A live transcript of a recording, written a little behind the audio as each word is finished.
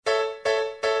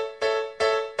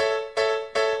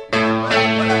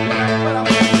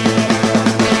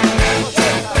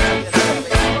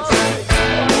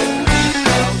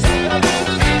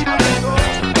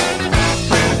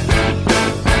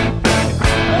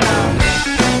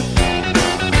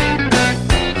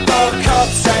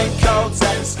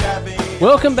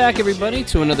Welcome back, everybody,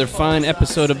 to another fine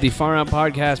episode of the Far Out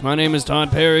Podcast. My name is Todd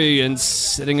Perry, and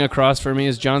sitting across from me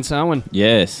is John Salwin.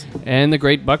 Yes. And the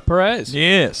great Buck Perez.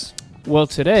 Yes. Well,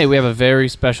 today we have a very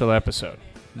special episode.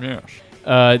 Yes.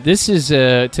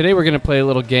 Today we're going to play a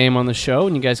little game on the show,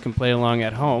 and you guys can play along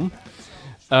at home.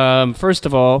 First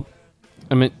of all,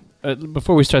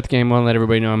 before we start the game, I want to let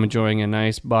everybody know I'm enjoying a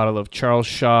nice bottle of Charles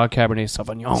Shaw Cabernet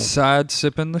Sauvignon. Side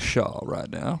sipping the Shaw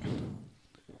right now.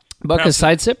 Buck, a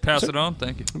side sip? Pass it on,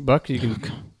 thank you. Buck, you can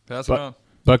pass it on.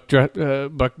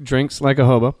 Buck drinks like a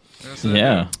hobo. Yes,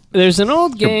 Yeah. There's an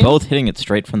old game. You're both hitting it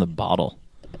straight from the bottle.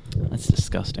 That's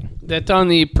disgusting. That on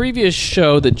the previous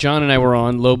show that John and I were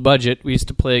on, Low Budget, we used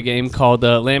to play a game called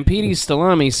Lampidi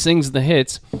Stelami Sings the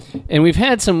Hits. And we've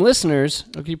had some listeners.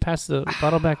 Oh, can you pass the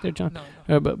bottle back there, John?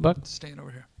 No. Buck? Staying over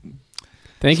here.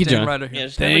 Thank you, John. Right over here. Yeah,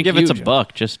 just never give it to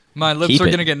Buck. Just My lips keep are it.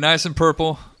 going to get nice and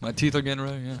purple. My teeth are getting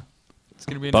ready, yeah. It's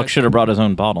going to be a Buck nice should have brought his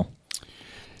own bottle.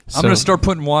 I'm going to start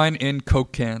putting wine in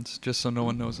Coke cans just so no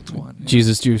one knows it's wine. Yeah.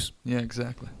 Jesus juice. Yeah,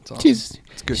 exactly. It's awesome. Jesus.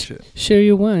 It's good shit. Share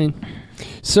your wine.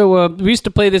 So we used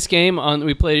to play this game.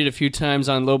 We played it a few times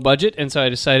on Low Budget, and so I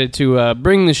decided to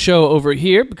bring the show over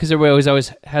here because everybody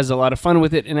always has a lot of fun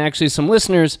with it, and actually some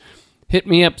listeners hit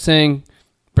me up saying,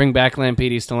 bring back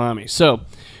Lampidi Stelami. So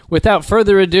without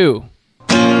further ado...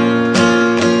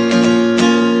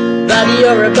 Buddy,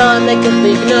 you're a boy, make a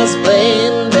big nose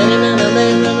plain. Many men are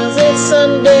late on a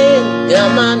Sunday.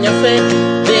 Come on your feet,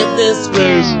 beat this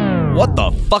race. What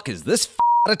the fuck is this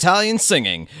Italian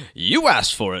singing? You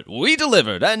asked for it, we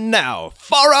delivered, and now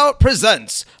Far Out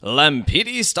presents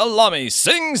Lampidi Stelami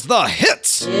Sings the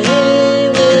Hits. We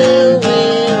will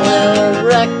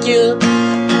rock you.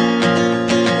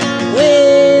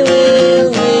 We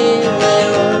will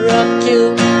rock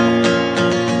you.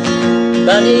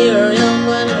 Buddy, you're young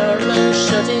when you're not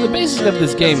shutting. The basis of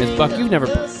this game is, Buck, you've never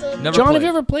played. John, have you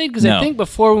ever played? Because No. I think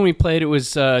before when we played, it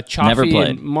was Never Chaffee played.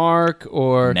 and Mark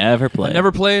or... Never played. I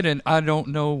never played, and I don't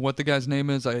know what the guy's name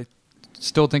is. I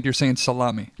still think you're saying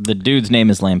salami. The dude's name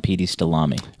is Lampidi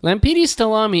Stelami. Lampidi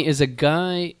Stelami is a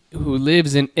guy who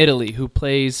lives in Italy who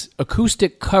plays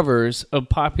acoustic covers of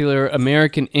popular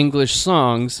American English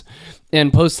songs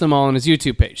and posts them all on his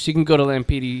YouTube page. So you can go to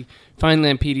find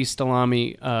Lampidi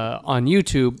Stelami on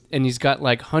YouTube, and he's got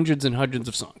like hundreds and hundreds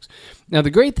of songs. Now, the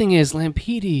great thing is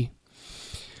Lampidi,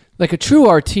 like a true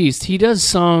artiste, he does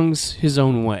songs his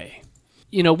own way.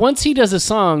 You know, once he does a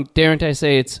song, daren't I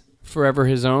say it's forever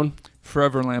his own?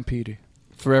 Forever Lampidi.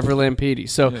 Forever Lampidi.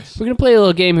 So Yes. we're going to play a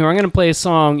little game here. I'm going to play a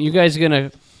song. You guys are going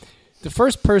to... The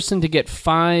first person to get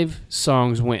 5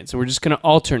 songs wins. So we're just going to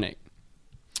alternate.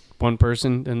 One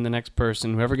person, then the next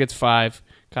person. Whoever gets 5,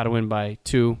 got to win by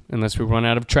 2, unless we run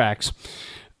out of tracks,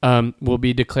 will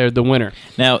be declared the winner.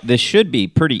 Now, this should be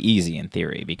pretty easy in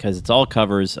theory because it's all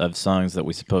covers of songs that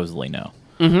we supposedly know.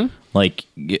 Mm-hmm. Like,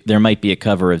 there might be a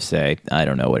cover of, say, I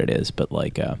don't know what it is, but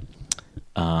like a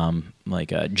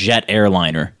Jet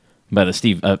Airliner by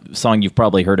the song you've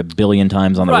probably heard a billion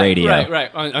times on the radio. Right.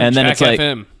 On And then Track it's like,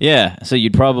 FM. yeah, so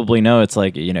you'd probably know it's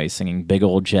like, you know, he's singing Big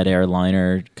Old Jet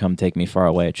Airliner, Come Take Me Far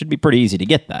Away. It should be pretty easy to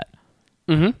get that.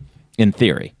 Mm-hmm. In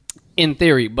theory. In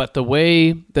theory, but the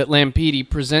way that Lampidi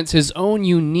presents his own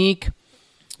unique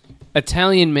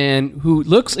Italian man who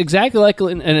looks exactly like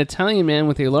an Italian man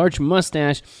with a large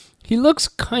mustache, he looks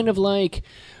kind of like...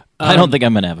 I don't think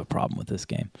I'm going to have a problem with this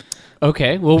game.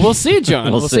 Okay, well, we'll see,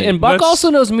 John. We'll see. And Buck also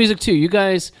knows music, too. You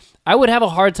guys, I would have a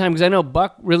hard time, because I know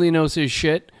Buck really knows his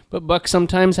shit, but Buck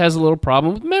sometimes has a little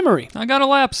problem with memory. I got a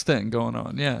lapse thing going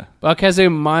on, yeah. Buck has a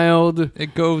mild...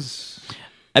 It goes...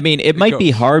 I mean, it might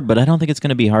be goes. hard, but I don't think it's going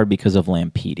to be hard because of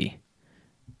Lampidi.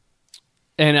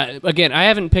 And again, I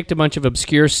haven't picked a bunch of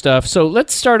obscure stuff, so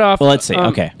let's start off... Well, let's see,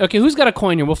 okay. Okay, who's got a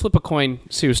coin here? We'll flip a coin,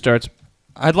 see who starts.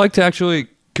 I'd like to actually...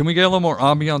 Can we get a little more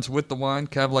ambiance with the wine?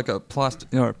 Can I have like a plastic,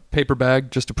 paper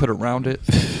bag just to put around it,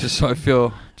 just so I feel.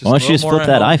 Why don't you just flip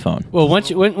that iPhone? Well, once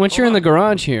you're in the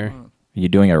garage here... Are you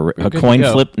doing a good to coin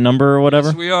go. flip number or whatever?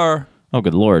 Yes, we are. Oh,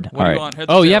 good Lord! What All do right. you want? Heads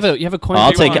Oh, or you tails? have a coin.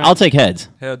 I'll take heads.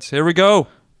 Heads. Here we go. All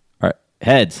right,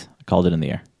 heads. I called it in the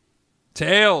air.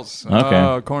 Tails.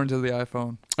 Okay. According to the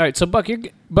iPhone. All right, so Buck, you're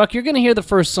going to hear the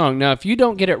first song. Now, if you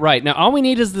don't get it right, now all we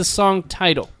need is the song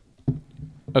title.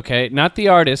 Okay, not the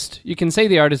artist. You can say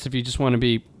the artist if you just want to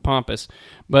be pompous,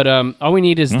 but all we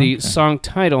need is the song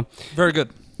title. Very good.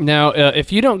 Now,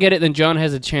 if you don't get it, then John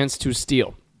has a chance to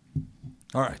steal.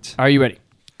 All right. Are you ready?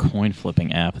 Coin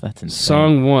flipping app. That's insane.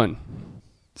 Song 1.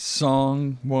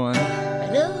 Song 1.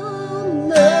 No,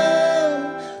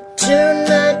 no, turn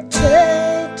my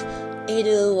tact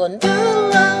into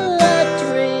wonderland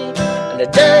lottery, and the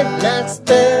dark knocks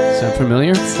back. Sound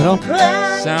familiar at all?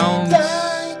 Sounds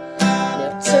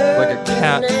like a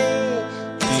cat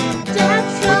being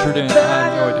butchered in. I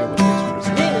have no idea what it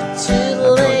is.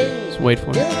 Just wait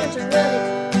for it.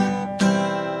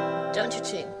 Don't you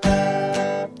cheat?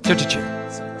 Cha-cha-cha.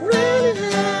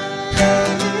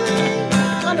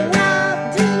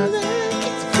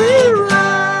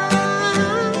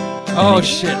 Oh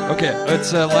shit! Okay,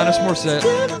 it's Alanis Morissette,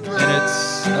 and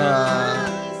it's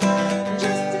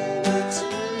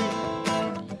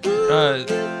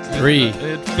 3,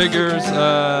 It figures 2.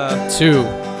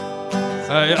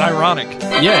 ironic.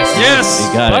 Yes. Yes.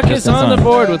 You got it. Buck is Kristen's on the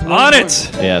board with 1 On point.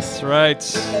 it. Yes. That's right.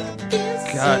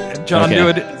 God, and John Okay. knew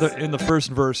it in the first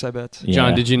verse. I bet. Yeah.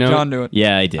 John, did you know? John knew it.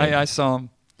 Yeah, I did. I saw him.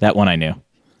 That one I knew.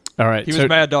 All right. He so was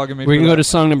mad dogging me. we for can go that. to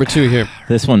song number 2 here.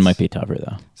 This one might be tougher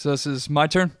though. So this is my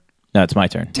turn. No, it's my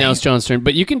turn. Now it's John's turn,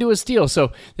 but you can do a steal.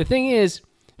 So the thing is,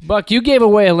 Buck, you gave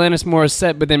away Alanis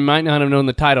Morissette, but then might not have known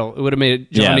the title. It would have made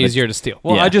John Yeah, but- easier to steal.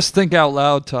 Well, Yeah. I just think out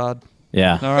loud, Todd.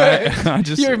 Yeah. All right. I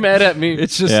just. You're mad at me.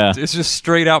 It's just. Yeah. It's just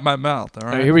straight out my mouth. All All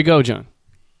right. right, here we go, John.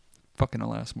 Fucking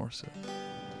Alanis Morissette.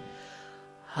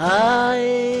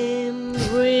 I'm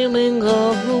dreaming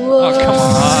of the Oh come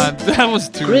on, that was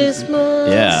too easy. Christmas.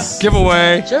 Yeah.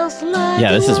 Giveaway. Just like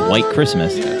Yeah, this is White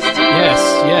Christmas.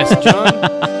 Yes, John.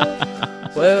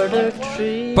 where the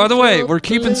trees By the way, we're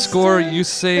keeping score. You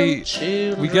say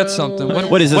we get something.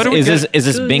 What is this? What do we Is this get? is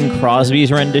this Bing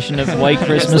Crosby's rendition of White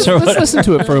Christmas or Let's what? listen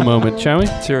to it for a moment, shall we?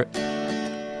 Let's hear it.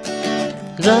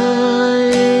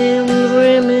 I'm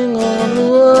dreaming of the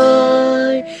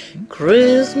white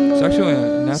Christmas. It's actually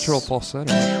a natural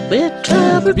falsetto. With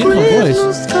every Beautiful voice.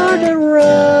 Christmas card I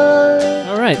write.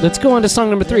 All right, let's go on to song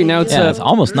number 3. Now it's Yeah, it's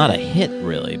almost not a hit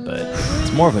really, but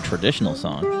it's more of a traditional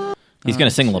song. He's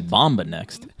gonna sing La Bamba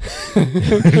next.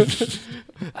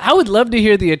 I would love to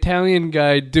hear the Italian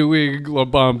guy doing La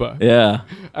Bamba. Yeah.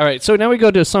 All right, so now we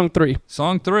go to song 3.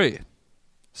 Song 3.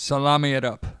 Salami it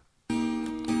up.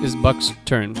 This is Buck's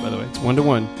turn, by the way. It's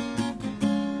 1-1.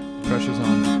 Pressure's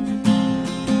on.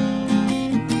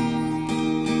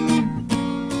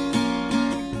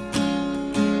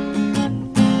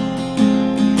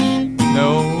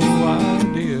 No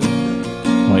idea.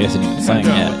 Well, I guess he didn't sing What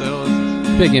yet. the hell is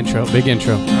this? Big intro, big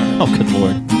intro. Oh, good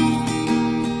lord.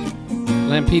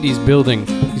 Lampidi's building.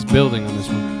 He's building on this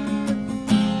one.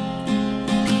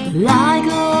 Like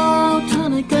a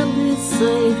tonic and be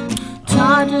safe.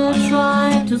 Try to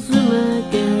try to swim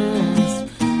against.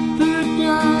 Put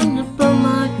down the burn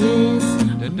like this.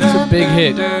 It's a big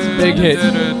hit. It's a big hit.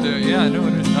 Yeah, I know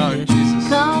it is. Oh, Jesus.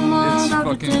 Come on, It's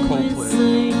fucking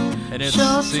Coldplay. And it's,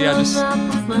 see, I just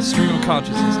stream of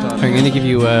consciousness, Todd. I'm going to give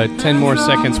you 10 more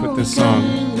seconds with this song.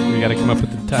 We got to come up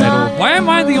with the title. Why am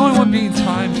I the only one being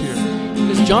timed here?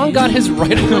 Because John got his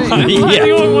right away. Why am I Yeah.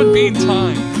 the only one being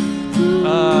timed?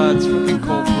 It's fucking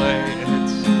Coldplay, and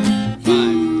it's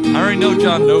 5. I already know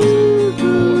John knows it. 4.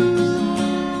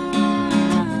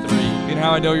 3. You know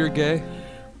how I know you're gay?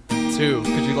 2,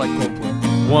 Because you like Coldplay.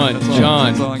 1. That's all- John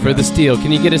that's all I for got. the steal.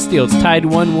 Can you get a steal? It's tied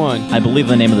 1-1. I believe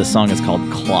the name of the song is called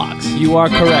Clocks. You are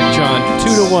correct, John.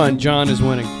 2-1. John is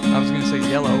winning. I was gonna say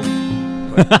yellow.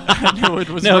 But I knew it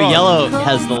was No, wrong. yellow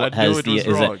has the I knew has it the was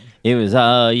is wrong. it was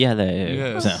yeah the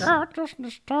Yes. so.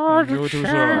 I knew it was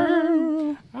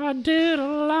wrong. I did a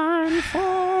line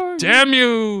for Damn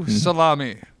you,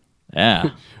 Salami. Yeah.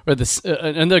 Or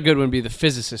another good one would be The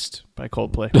Physicist by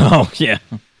Coldplay. Oh yeah.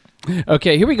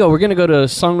 Okay, here we go. We're going to go to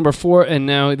song number 4, and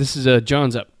now this is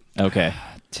John's up. Okay.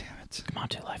 Damn it. Come on,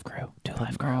 2 Live Crew. 2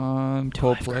 Live Crew. On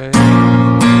Coldplay.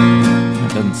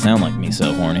 That doesn't sound like me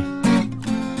so horny.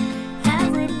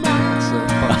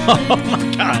 Oh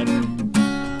my god.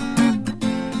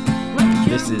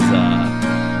 This is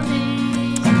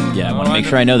yeah, I want to make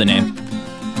sure I know the name.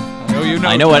 I know you know.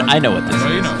 I know what John. I know what this I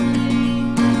know you is. know.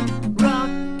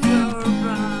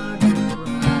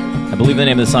 I believe the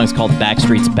name of the song is called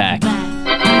Backstreet's Back.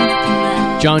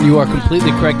 John, you are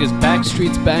completely correct. It's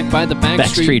Backstreet's Back by the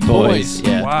Backstreet Boys.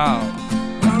 Yeah. Wow.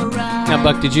 Now,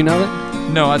 Buck, did you know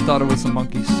that? No, I thought it was the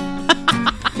Monkees.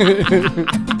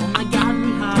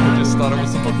 I just thought it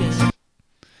was the Monkees.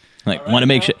 Like want to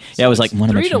make sure. Yeah, I was like want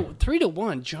to make sure.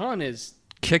 3-1. John is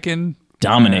Kicking.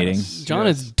 Dominating. ass. John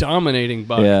Yes. is dominating,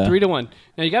 Buck. Yeah. 3-1.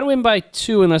 Now you got to win by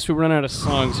 2 unless we run out of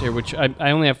songs here, which I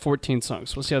only have 14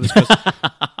 songs. We'll see how this goes.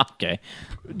 Okay.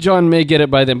 John may get it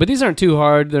by then, but these aren't too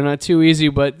hard. They're not too easy.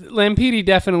 But Lampidi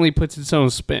definitely puts its own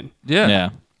spin. Yeah. Yeah.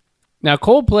 Now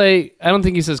Coldplay, I don't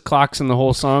think he says clocks in the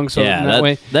whole song. So Yeah. in that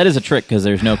way, That is a trick because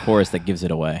there's no chorus that gives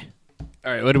it away.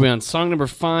 all right. What are we on? Song number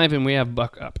 5, and we have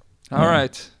Buck up. All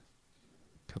right.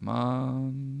 Come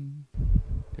on.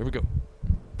 Here we go.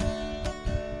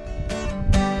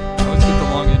 I always get the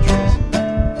long intros.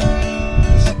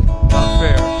 It's not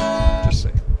fair. Just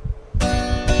say.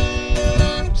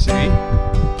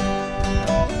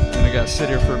 sit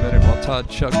here for a minute while Todd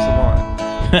chugs the wine.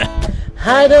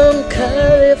 I don't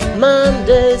care if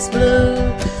Monday's blue,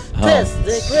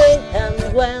 Thursday gray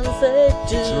and Wednesday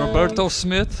It's too. Roberto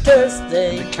Smith.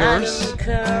 Thursday The I Cures. don't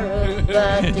care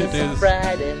about It this is.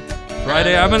 Friday.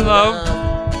 Friday, I'm in love.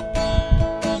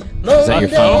 Is that your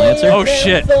final answer? Oh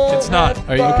shit, it's not.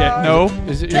 Are you Okay, no.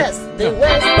 Is it Buck,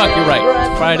 Buck, you're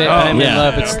right. Friday, Oh, I'm in yeah.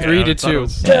 love. It's Okay, 3 to I thought it 2.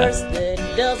 was- Thursday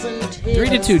doesn't 3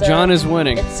 to 2. John is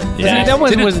winning. Yeah. See, that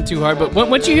one Didn't- wasn't too hard, but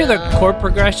once you hear the chord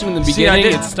progression in the See, I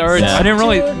beginning, did- it starts. Yeah. I didn't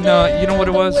really. No, you know what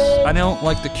it was? I don't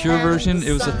like the Cure version.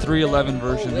 It was a 311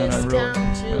 version that I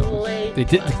wrote. They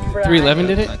did. 311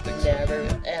 did it. I think so.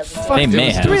 Fuck, They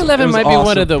may have. 311 It was might be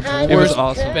one of the awesome. worst It was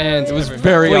awesome. bands. It was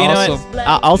very Well, you know awesome. what?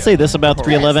 I'll say this about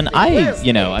 311.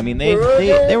 I mean, they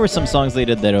there were some songs they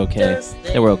did that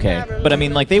they were okay. But I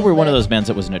mean, like, they were one of those bands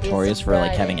that was notorious for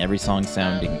like having every song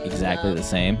sounding exactly the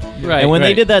same. Right. And when they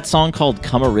right. did that song called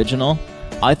 "Come Original,"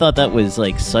 I thought that was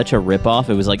like such a ripoff.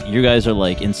 It was like, you guys are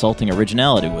like insulting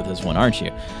originality with this one, aren't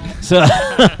you? So,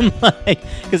 like,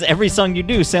 because every song you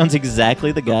do sounds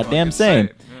exactly the goddamn same.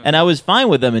 same, yeah. And I was fine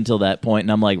with them until that point,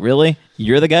 and I'm like, really?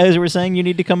 You're the guys who were saying you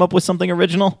need to come up with something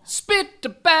original? Spit the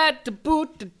bat the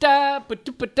boot the da but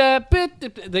da bit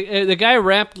the guy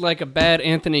rapped like a bad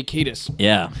Anthony Kiedis.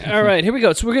 Yeah. All right, here we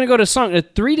go. So we're gonna go to song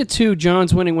 3 to 2.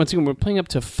 John's winning once again. We're playing up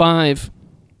to 5.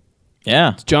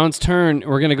 Yeah. It's John's turn.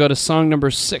 We're gonna go to song number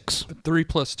 6. 3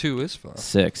 plus 2 is 5.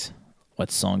 6.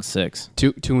 What's song 6?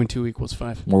 2 and 2 equals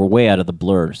 5. We're way out of the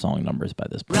Blur song numbers by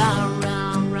this point. Round,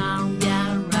 round, round,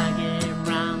 yeah, round,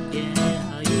 round,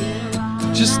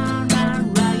 yeah. Just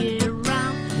Round, yeah,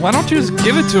 round. why don't you just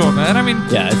give it to him, man? I mean,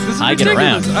 Yeah, it's- this is I Get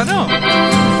ridiculous. Around.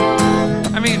 I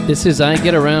know. I mean, This is "I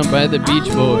Get Around" by the Beach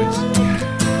Boys.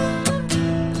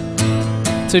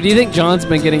 So do you think John's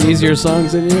been getting easier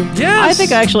songs than you? yes. I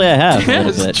think actually I have a Yes,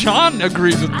 little bit. John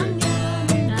agrees with me.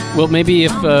 Well, maybe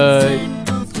if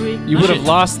you would have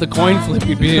lost the coin flip,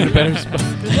 you'd be in a better spot.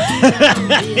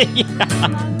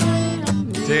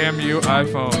 Damn you,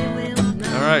 iPhone.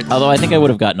 All right. Although I think I would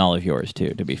have gotten all of yours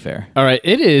too, to be fair. All right,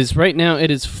 it is right now.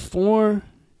 It is 4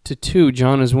 to 2.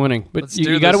 John is winning, but Let's do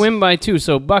you got to this. win by 2.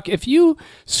 So Buck, if you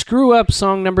screw up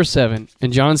song number 7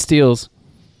 and John steals,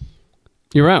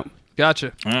 you're out.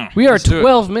 Gotcha. We are Let's do it.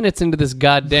 12 minutes into this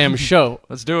goddamn show.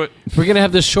 Let's do it. We're gonna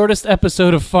have the shortest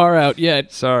episode of Far Out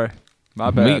yet. Sorry. My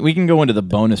bad. We can go into the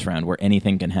bonus round where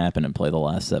anything can happen and play the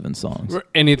last 7 songs. Where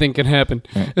anything can happen.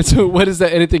 And so, what is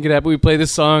that? Anything can happen. We play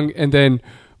this song, and then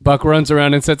Buck runs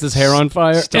around and sets his hair on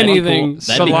fire. That'd be Anything. cool.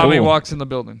 That'd be Salami cool. walks in the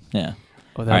building. Yeah.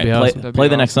 Oh, All that'd right, be play, awesome. That'd play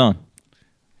be the next awesome. song.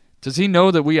 Does he know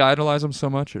that we idolize him so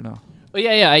much or no? Oh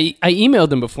yeah. I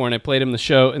emailed him before, and I played him the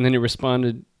show, and then he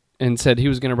responded and said he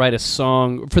was gonna write a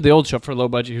song for the old show for low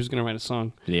budget. He was gonna write a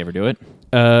song. Did he ever do it?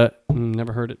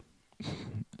 Never heard it.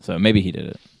 So maybe he did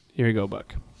it. Here you go,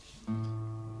 Buck.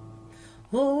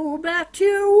 Oh, back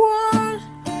to what?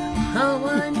 How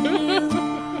I knew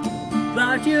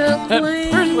about your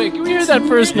First, wait, can we hear that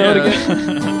first note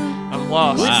again? I'm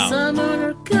lost. Wow. Some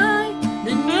other guy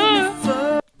than you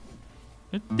before.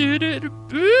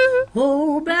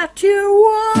 Oh, back to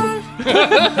what?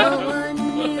 How I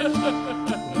knew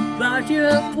about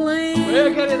your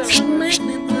plans to make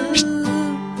me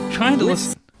blue. Trying to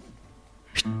listen.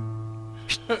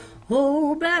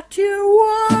 Oh, back to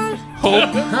what?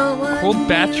 How I Hold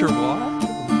back your what?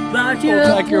 about your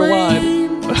back your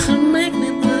wine. plans to make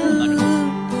me blue.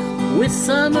 With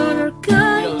some other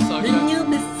guy know the song, than you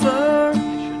before.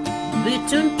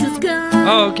 Return to sky.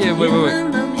 Oh, okay. Wait.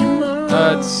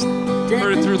 It's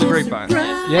heard it through the grapevine.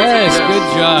 Yes,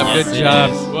 good job, good job.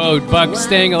 Whoa, Buck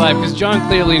staying alive because John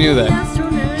clearly knew that.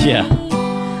 Yeah.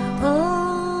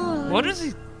 What is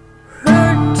he?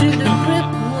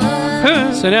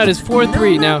 So now it is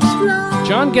 4-3. Now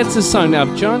John gets his song. Now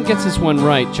if John gets this one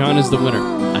right, John is the winner.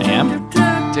 I am?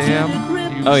 Damn.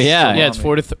 you Oh, yeah. Yeah, it's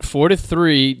 4 to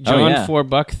 3. John Oh, yeah. 4,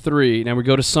 Buck 3. Now we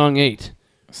go to song 8.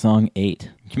 Song 8.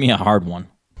 Give me a hard one.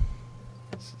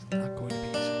 Not going to be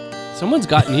easy. Someone's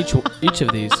gotten each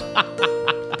of these.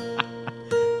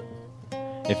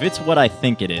 If it's what I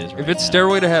think it is. If right it's now.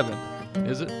 Stairway to Heaven,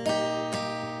 is it?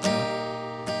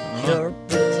 You're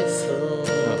beautiful,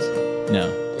 No.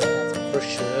 that's for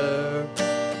sure.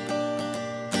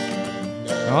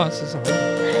 Oh, this is hard.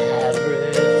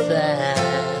 Everything.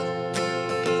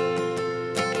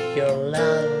 You're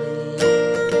lovely,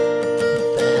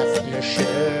 that's for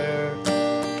sure.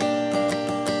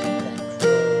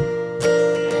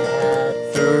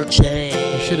 Ever You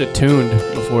change. should have tuned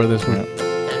before this one.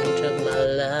 And my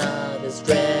love is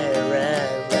rare,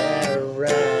 rare, rare,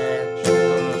 rare.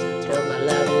 Till my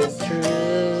love is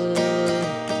true.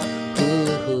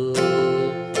 Ooh.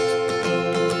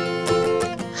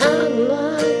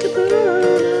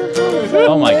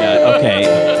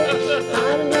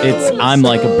 It's "I'm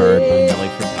Like a Bird" by Nelly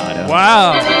Furtado.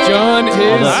 Wow. John is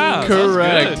Wow, that's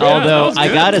correct. good. Yeah, Although that was I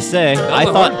good. gotta say, I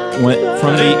thought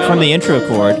from the intro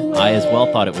chord, I as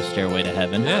well thought it was "Stairway to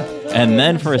Heaven." Yeah. And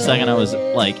then for a second, I was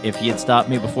like, if he had stopped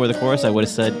me before the chorus, I would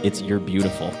have said, "It's You're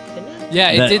Beautiful."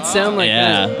 Yeah, it That- did sound like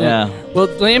yeah, that. yeah. Well,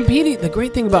 Lampidi, the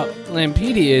great thing about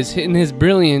Lampidi is, in his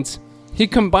brilliance, he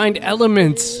combined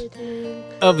elements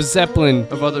of Zeppelin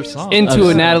Of other songs. into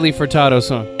a Natalie Furtado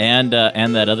song. And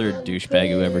that other douchebag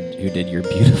who did "You're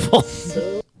Beautiful." I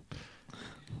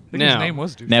think Now- his name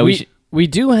was Douche. Now We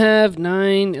do have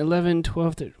 9, 11,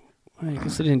 12. I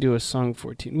guess I didn't do a song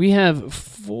 14. We have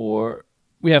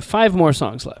 5 more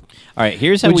songs left. all right.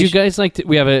 Here's how Would we you sh- guys like to?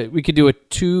 We could do a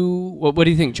 2. What do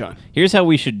you think, John? Here's how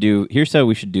we should do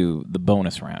the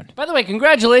bonus round. By the way,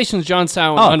 congratulations, John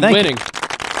Sowen, Oh, on thank you. winning.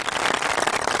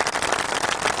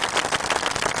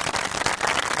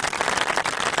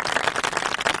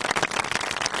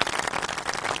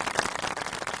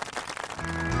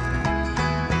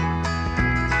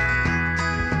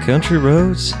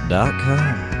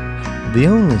 CountryRoads.com, the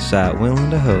only site willing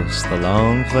to host the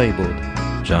long-fabled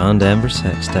John Denver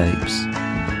sex tapes.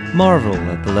 Marvel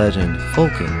at the legend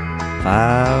folking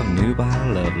 5 nubile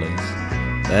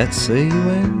lovelies. That's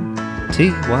CUNTY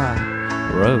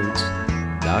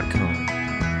Roads.com.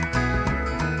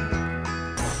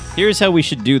 Here's how we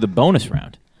should do the bonus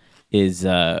round: is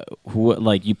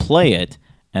you play it,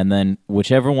 and then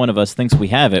whichever one of us thinks we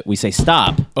have it, we say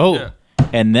stop, Oh, Yeah.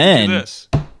 and Do then this.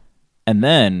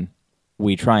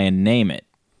 we try and name it.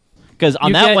 Because on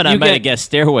You that get- one, I you might get- have guessed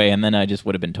 "Stairway," and then I just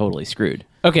would have been totally screwed.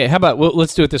 okay. How about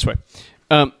let's do it this way.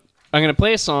 I'm going to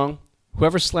play a song.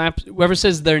 Whoever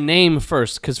says their name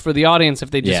first, because for the audience,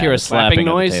 if they just Yeah, hear a the slapping slapping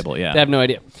of the noise, table, yeah. they have no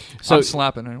idea. So I'm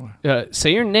slapping anyway.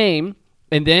 say your name,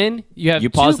 and then you have You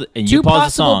pause two, and you two pause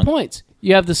the possible song. points.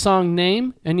 You have the song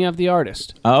name, and you have the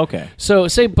artist. Oh, okay. So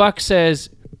say Buck says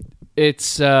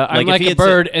it's Like I'm if like he a had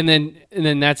bird, and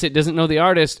then that's it. Doesn't know the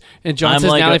artist, and John I'm says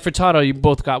like Natalie a- Furtado. You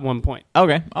both got 1 point.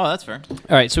 Okay. Oh, that's fair. All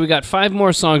right, so we got 5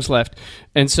 more songs left,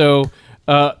 and so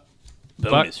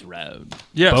Bonus round.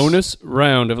 Yes. bonus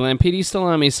round of Lampidi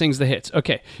Stelami sings the hits.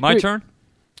 Okay, My Here- turn?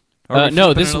 Or are we no,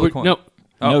 flipping this is another coin? no.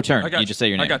 No Oh, turn. I got You just say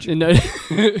your name. I got you. No,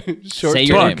 short Say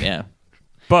your turn. name. Yeah.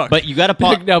 Buck. But you got to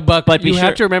pause. Now, Buck, But be you sure.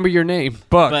 have to remember your name.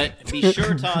 Buck. But be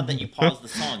sure, Todd, that you pause the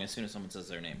song as soon as someone says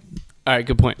their name. All right,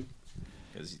 good point.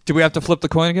 Do we have to flip the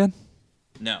coin again?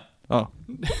 No. Oh.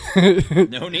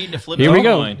 No need to flip Here the we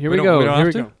go. coin. Here We we don't- go. we don't Here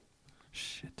have we to? go.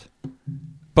 Shit.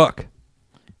 Buck.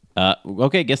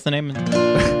 Okay, guess the name.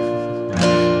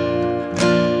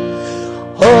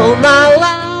 All my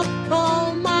life,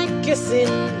 all my kissing,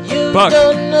 you Buck.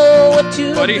 don't know what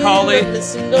you Buddy do Holly. with a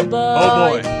single boy. Oh,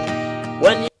 boy.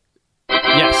 When you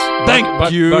Yes. Thank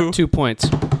Buck, you. Buck, 2 points.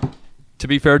 To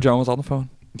be fair, John was on the phone.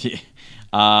 Yeah.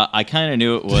 I kind of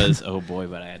knew it was oh boy,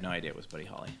 but I had no idea it was Buddy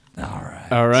Holly. All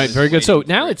right. All right, very good. So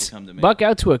now for it it's to come to me. Buck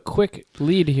out to a quick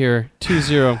lead here,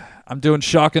 2-0. I'm doing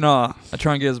shock and awe. I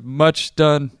try and get as much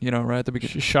done, right at the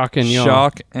beginning. Shock and yaw.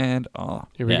 Shock and awe.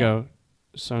 Here we Yeah. go.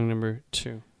 Song number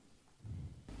 2.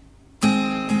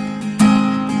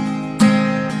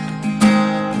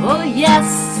 Oh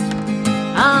yes,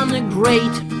 I'm the great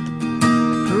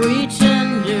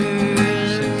pretender.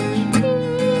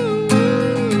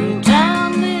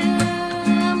 Pretending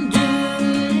I'm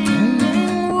doing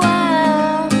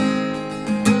well.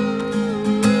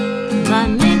 My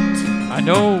nicked I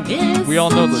know we all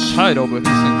know the title, but who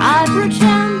sings? I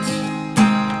pretend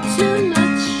too much.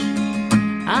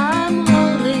 I'm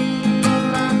lonely,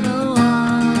 but no one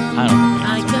I don't think I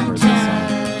I've can heard this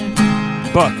song.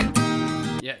 tell. Buck.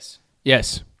 Yes.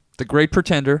 Yes. The Great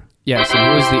Pretender. Yes, and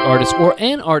who is the artist or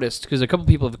an artist? Because a couple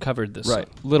people have covered this. Right.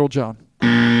 Little John.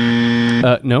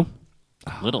 No.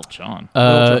 Little John.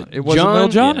 Little John. It wasn't John, Lil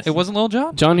John? Yes. It wasn't Lil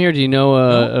John? John here, do you know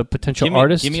a potential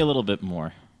artist? Give me a little bit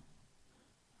more.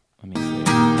 Let me see.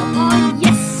 Oh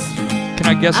yes, Can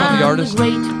I guess on the I'm artist?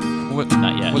 great What?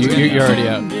 Not yet. What's You're already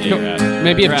out. Yeah, you're out.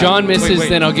 Maybe if You're John out. misses, Wait.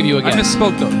 then I'll give you a I guess.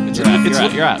 misspoke though. You're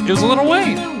out. You're out. It was Little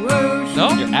Wayne. words. No?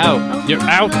 You're out. You're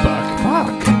out, Buck.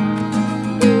 Fuck.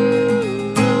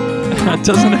 That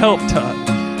doesn't help, Todd.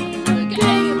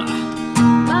 Game,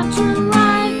 not to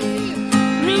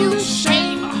right, real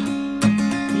shame.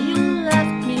 You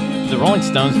left me. The Rolling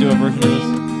Stones do a version of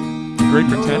this? Great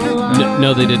Pretender?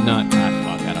 No, they did not.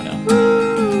 Ah, fuck, I don't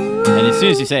know. And as soon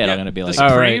as you say it, I'm going to be like, The All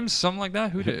Supremes, right. something like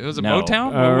that? Who did it? Was it No.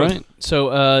 Motown? All What was right.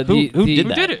 So who did Who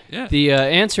that? did it? Yeah. The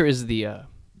answer is the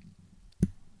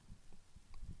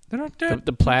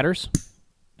Platters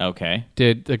okay.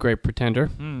 did The Great Pretender.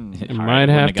 I Alright, might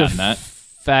wouldn't have to gotten that.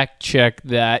 fact check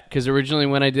that because originally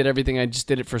when I did everything, I just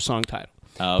did it for song title.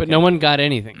 Oh, but okay. no one got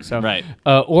anything. So, Right.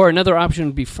 Or another option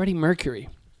would be Freddie Mercury.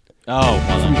 Oh,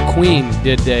 well then. Queen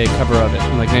did a cover of it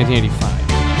in like 1985.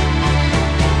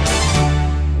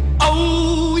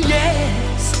 Oh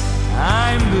yes,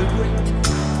 I'm the great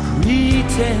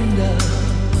pretender.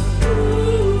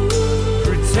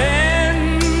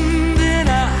 Pretending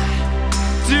I'm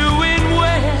doing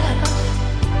well.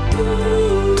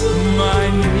 My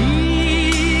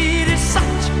need is such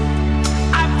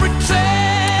I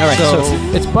pretend. All right, So- so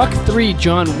It's Buck 3,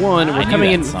 John 1, and I we're knew coming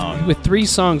that in song. with 3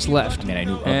 songs left. I mean, I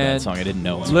knew of And that song. I didn't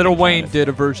know. It was Little from Wayne China. did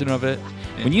a version of it.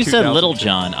 in When you said Little 2002.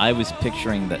 John, I was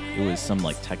picturing that it was some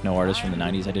like techno artist from the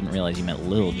 '90s. I didn't realize you meant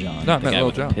Little John. No, I the meant guy Lil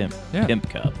with the Jon. Pimp, Yeah. pimp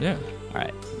cup. Yeah, All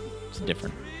right, it's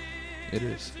different. it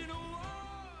is.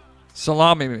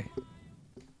 Salami.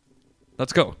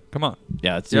 Let's go. Come on.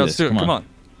 Yeah, let's do Yeah, this. let's do it. Come on.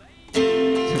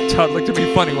 Todd looked at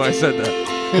me funny when I said that.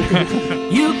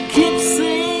 You keep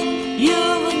saying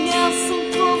you've got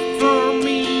something for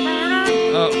me.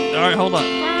 Oh, all right, hold on.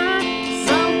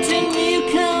 Something you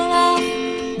can love,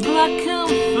 but I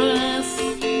confess.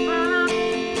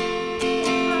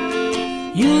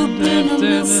 You've been a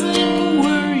missing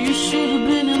where you should have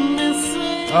been a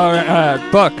missing. All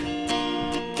right, Buck.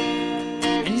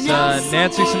 And It's now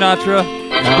Nancy someone- Sinatra.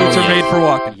 Boots are made for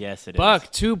walking. Yes, it is.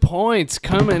 Buck, 2 points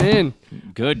coming in.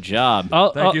 Good job.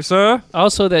 Thank you, sir.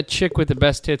 Also, that chick with the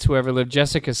best tits who ever lived,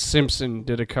 Jessica Simpson,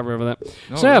 did a cover of that.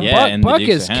 Oh, So yeah, yeah, Buck, and the Buck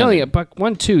Dukes is of killing Hazzard. it. Buck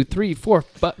 1, 2, 3, 4.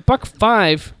 Buck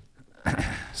 5.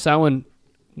 Samhain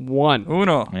 1.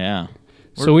 Uno. Yeah.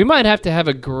 So we might have to have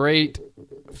a great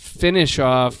finish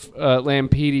off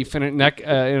Lampidi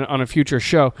on a future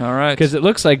show. All right. Because it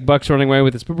looks like Buck's running away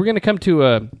with this. But we're going to come to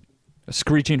A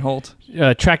screeching halt.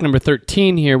 track number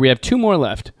 13 here. We have 2 more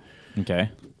left. Okay.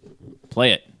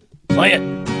 Play it. Play it.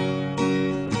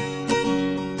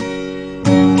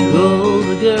 Oh,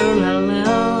 the girl I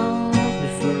loved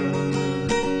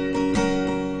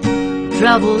before.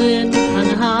 Traveling on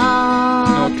a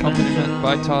high. No accompaniment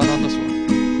by Todd on this one.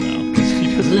 No, because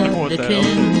he doesn't know what the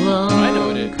hell. I know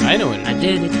it is. I know it I is.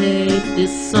 dedicate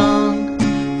this song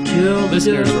to all the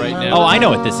Listeners girls right I now. Oh, I know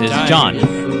what this is. Dying. John.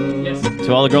 before.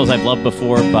 To All the Girls I've Loved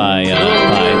Before by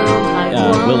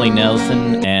Willie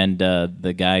Nelson and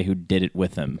the guy who did it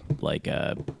with him, like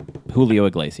Julio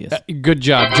Iglesias. Good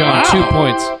job, John. 2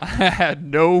 points. I had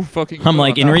no fucking. I'm clue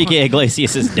like on that Enrique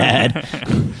Iglesias' dad.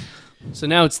 So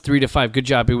now it's 3 to 5. Good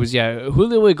job. It was,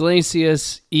 Julio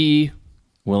Iglesias,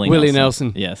 Willie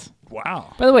Nelson. Yes. one.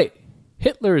 Wow. By the way,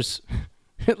 Hitler's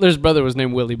brother was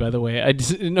named Willie, by the way. I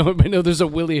just didn't know. I know there's a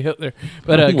Willie Hitler.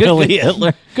 But good, Willie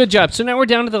Hitler. Good job. So now we're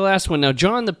down to the last one. Now,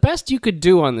 John, the best you could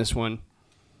do on this one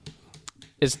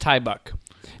is tie Buck.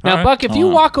 Now, All right. Buck, if you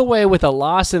walk away with a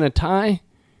loss and a tie,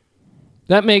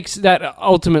 that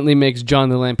ultimately makes John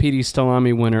the Lampidi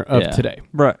Stelami winner of Yeah. today.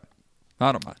 Right.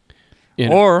 I don't mind. You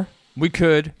know? Or we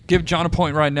could give John a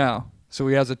point right now, so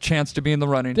he has a chance to be in the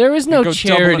running. There is And no go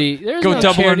charity. Double or, There's go no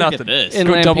double or charity nothing. Look at this. in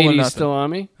Go double or Lampidi nothing.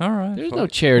 Stelami. All right. There's fuck. no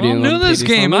charity Well, in I'm new to this Lampidi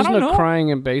game. Stelami. I There's don't no know. crying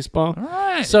in baseball. All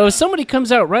right. So if somebody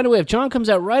comes out right away, if John comes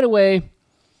out right away,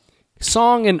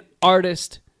 song and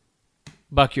artist,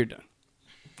 Buck, you're done.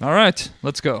 All right.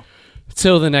 Let's go.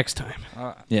 Till the next time.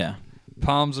 Yeah.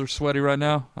 Palms are sweaty right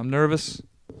now. I'm nervous.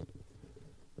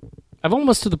 I've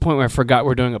almost to the point where I forgot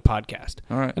we're doing a podcast.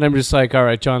 All right. And I'm just like, all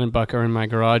right, John and Buck are in my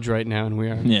garage right now, and we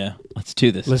are Yeah. Let's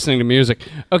do this. listening to music.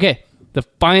 Okay, the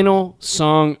final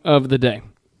song of the day.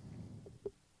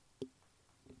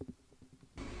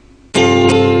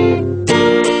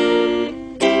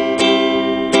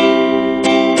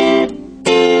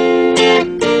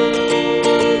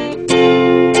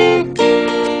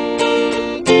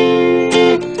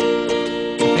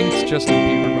 I think it's Justin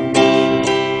Bieber.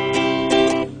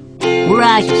 Where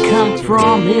I come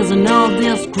from isn't all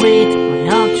this great. My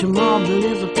Aunt Marble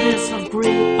is a piece of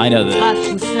great. I know that.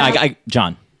 Fashion sense.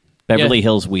 John. Beverly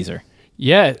Hills Weezer.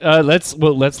 Yeah, let's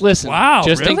listen. Wow,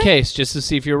 just in really? case, just to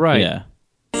see if you're right. Yeah.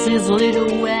 She's a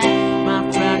little wet.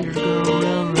 My friend's girl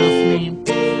around me.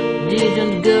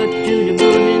 Didn't go to the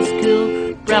boarding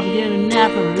school. Probably didn't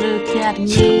never look at me.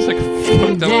 Sounds like a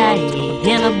fucked up Daddy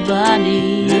in a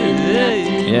body.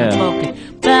 Yeah.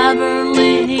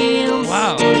 Beverly Hills.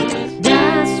 Wow.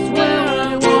 That's where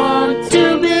I want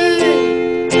to be.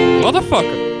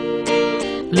 Motherfucker.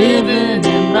 Living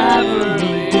in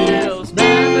Beverly Hills.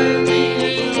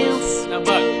 Beverly Hills. Now,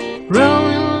 Buck,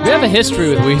 Rolling we have a history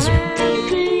with Weezer.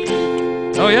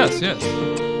 Oh, yes, yes.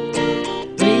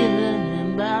 Living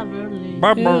in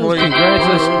Beverly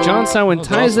Congratulations. John Samhain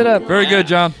ties it up. Very good,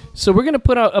 John. So we're going to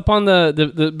put up on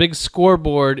the big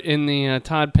scoreboard in the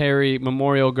Todd Perry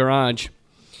Memorial Garage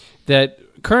that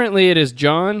currently it is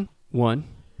John 1,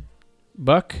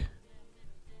 Buck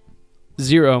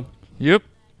 0, Yep.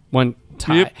 1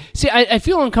 tie. Yep. See, I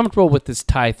feel uncomfortable with this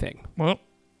tie thing. Well,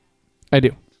 I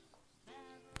do.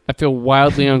 I feel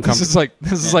wildly uncomfortable.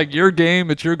 this is like your game.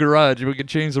 It's your garage. We can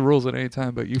change the rules at any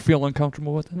time, but you feel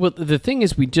uncomfortable with it? Well, the thing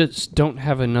is, we just don't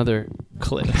have another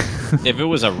clip. If it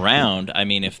was a round, I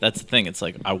mean, if that's the thing, it's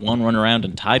like I won one round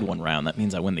and tied one round. That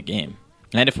means I win the game.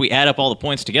 And if we add up all the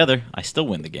points together, I still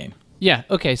win the game. Yeah,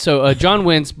 okay, so John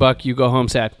wins, Buck, you go home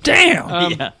sad.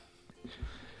 Damn! Yeah.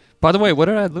 By the way, what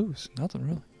did I lose? Nothing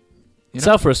really. You know?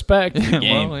 Self-respect.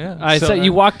 Game. Well, yeah. I said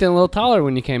you walked in a little taller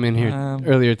when you came in here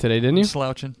earlier today, didn't you?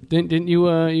 Slouching. Didn't you?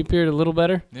 You appeared a little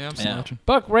better. Yeah, I'm slouching.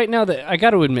 Buck, right now, that I got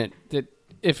to admit that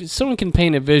if someone can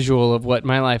paint a visual of what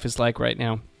my life is like right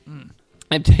now,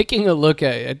 I'm taking a look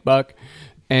at Buck,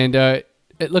 and it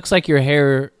looks like your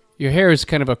hair is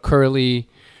kind of a curly,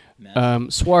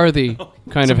 swarthy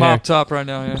kind of hair. Mop top right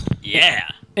now, yeah. Yeah.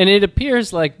 And it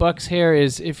appears like Buck's hair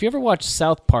is, if you ever watch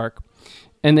South Park,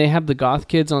 and they have the goth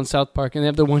kids on South Park, and they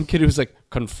have the one kid who's like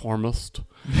conformist,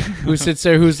 who sits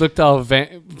there, who's looked all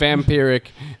vampiric,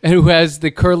 and who has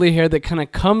the curly hair that kind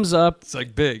of comes up. It's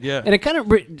like big, yeah. And it kind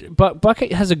of, Buck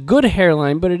has a good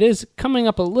hairline, but it is coming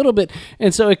up a little bit,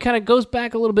 and so it kind of goes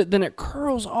back a little bit, then it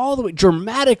curls all the way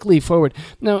dramatically forward.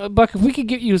 Now, Buck, if we could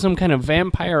get you some kind of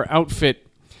vampire outfit,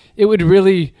 it would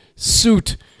really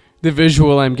suit the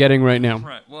visual I'm getting right now.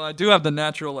 Right. Well, I do have the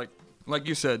natural, like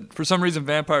you said, for some reason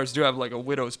vampires do have like a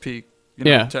widow's peak,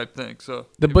 type thing. So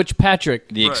the Butch Patrick.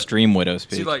 The extreme widow's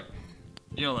peak. See, like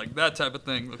that type of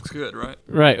thing looks good, right?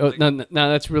 Right. Oh, no,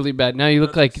 that's really bad. Now you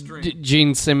look like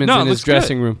Gene Simmons in his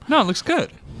dressing room. No, it looks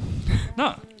good.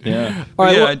 No. Yeah. All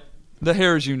right, Yeah, the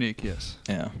hair is unique, yes.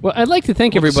 Yeah. Well, I'd like to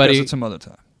thank We'll discuss everybody it some other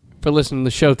time. for listening to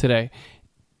the show today.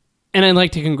 And I'd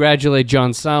like to congratulate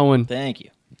John Samhain Thank you.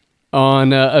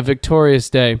 on a victorious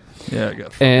day. Yeah, I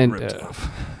got fucking ripped And off.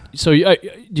 so do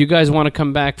you guys want to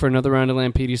come back for another round of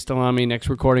Lampidi Stelami next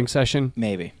recording session?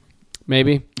 Maybe.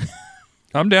 Maybe?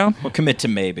 I'm down. We'll commit to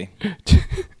maybe.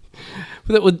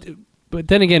 But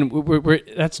then again,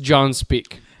 that's John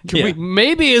speak.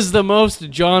 Maybe is the most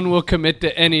John will commit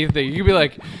to anything. You'd be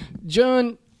like,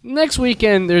 John, next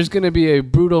weekend there's going to be a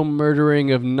brutal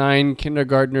murdering of 9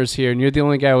 kindergartners here, and you're the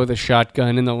only guy with a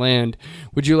shotgun in the land.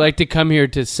 Would you like to come here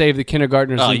to save the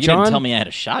kindergartners? Oh, And you John, didn't tell me I had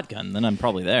a shotgun. Then I'm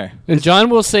probably there. And John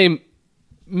will say,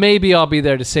 maybe I'll be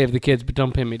there to save the kids, but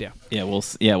don't pin me down. Yeah, we'll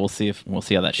see how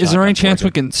that. Is there any shotgun's chance we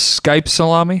working. can Skype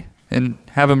Salami and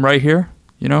have him right here?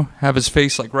 You know, have his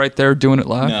face like right there doing it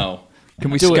live? No. Can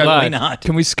we Do it Skype? live. Why not?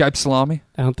 Can we Skype Salami?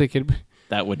 I don't think it.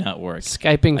 That would not work.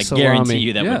 Skyping I salami. guarantee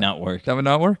you that Yeah. would not work. That would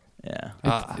not work. Yeah.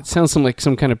 It sounds like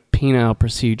some kind of penile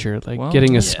procedure, like Well,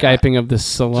 getting a yeah. Skyping of the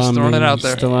salami. Just throwing it out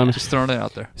there. Salami. Just throwing it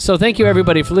out there. So thank you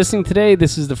everybody for listening today.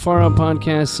 This is the Far Out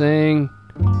Podcast saying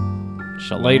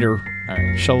Shalom. later. All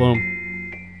right. Shalom.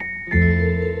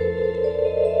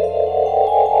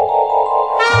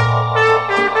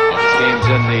 Game's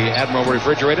in the Admiral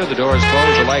refrigerator. The door's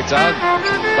closed, the lights out.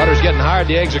 Butter's getting hard,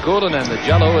 the eggs are cooling, and the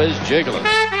jello is jiggling.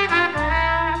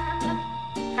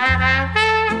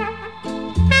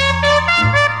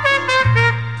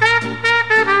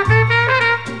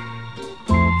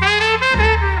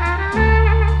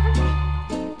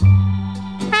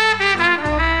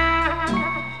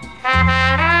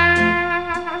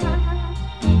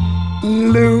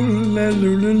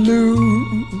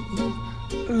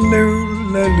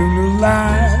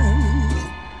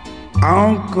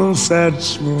 Uncle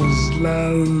Satchmel's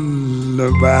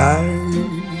lullaby.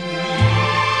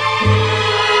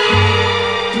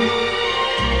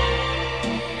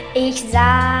 Ich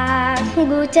sag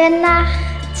gute Nacht,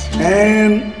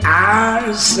 And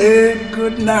I said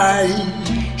good night.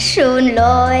 schon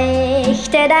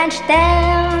leuchtet ein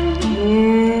Stern.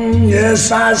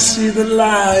 Yes, I see the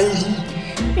light.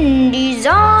 Die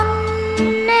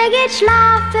Sonne geht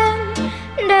schlafen,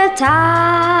 der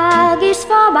Tag ist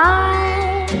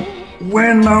vorbei.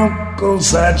 When Uncle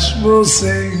Satchel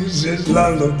sings his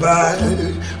lullaby.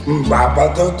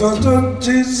 Baba do do do,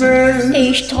 she says.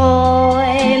 Ich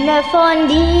träume von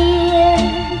dir,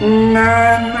 And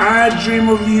I dream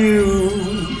of you.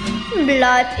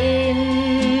 bleib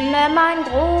immer mein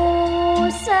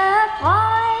großer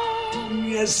Freund.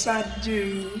 Yes, I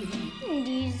do.